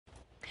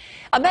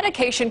A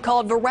medication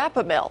called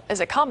Verapamil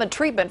is a common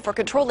treatment for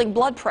controlling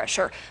blood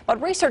pressure,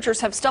 but researchers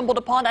have stumbled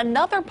upon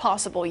another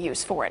possible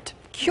use for it,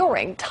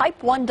 curing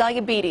type 1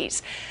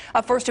 diabetes.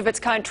 A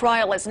first-of-its-kind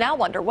trial is now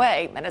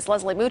underway, and as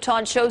Leslie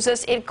Mouton shows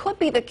us, it could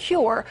be the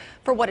cure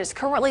for what is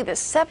currently the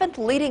 7th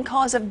leading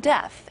cause of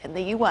death in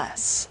the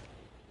U.S.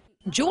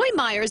 Joy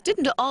Myers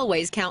didn't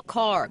always count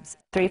carbs.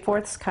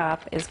 3/4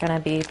 cup is going to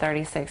be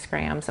 36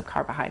 grams of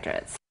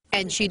carbohydrates.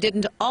 And she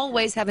didn't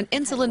always have an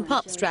insulin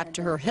pump strapped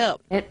to her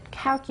hip. It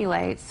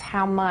calculates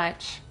how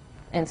much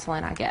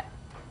insulin I get.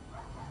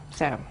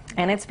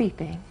 And it's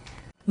beeping.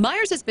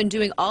 Myers has been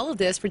doing all of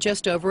this for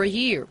just over a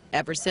year,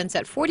 ever since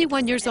at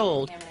 41 years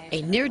old,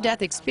 a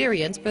near-death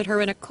experience put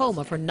her in a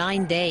coma for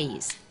 9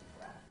 days.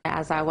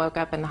 As I woke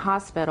up in the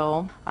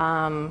hospital,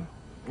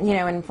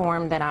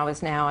 informed that I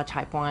was now a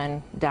type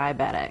 1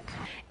 diabetic.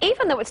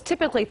 Even though it's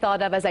typically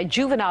thought of as a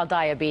juvenile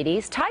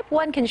diabetes, type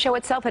 1 can show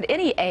itself at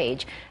any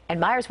age, and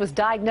Myers was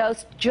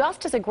diagnosed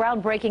just as a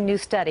groundbreaking new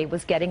study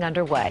was getting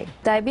underway.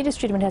 Diabetes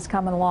treatment has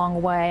come a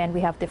long way, and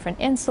we have different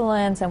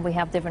insulins and we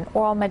have different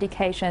oral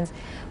medications,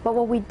 but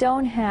what we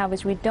don't have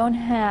is we don't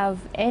have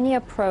any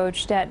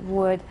approach that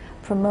would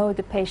promote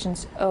the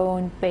patient's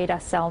own beta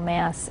cell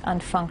mass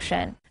and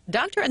function.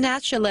 Dr.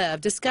 Anat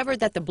Shalev discovered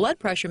that the blood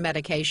pressure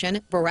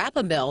medication,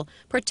 Verapamil,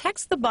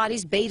 protects the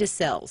body's beta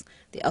cells,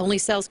 the only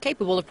cells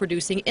capable of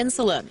producing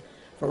insulin.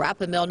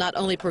 Verapamil not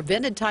only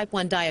prevented type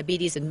 1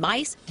 diabetes in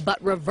mice,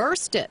 but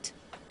reversed it.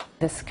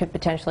 This could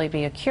potentially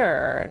be a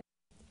cure.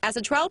 As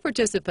a trial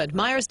participant,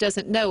 Myers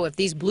doesn't know if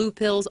these blue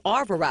pills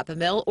are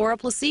Verapamil or a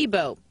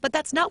placebo, but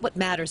that's not what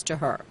matters to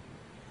her.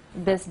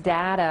 This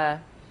data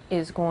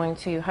is going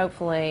to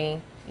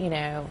hopefully,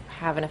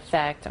 have an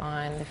effect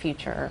on the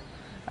future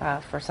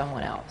for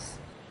someone else.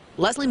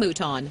 Leslie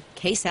Mouton,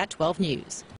 KSAT 12 News.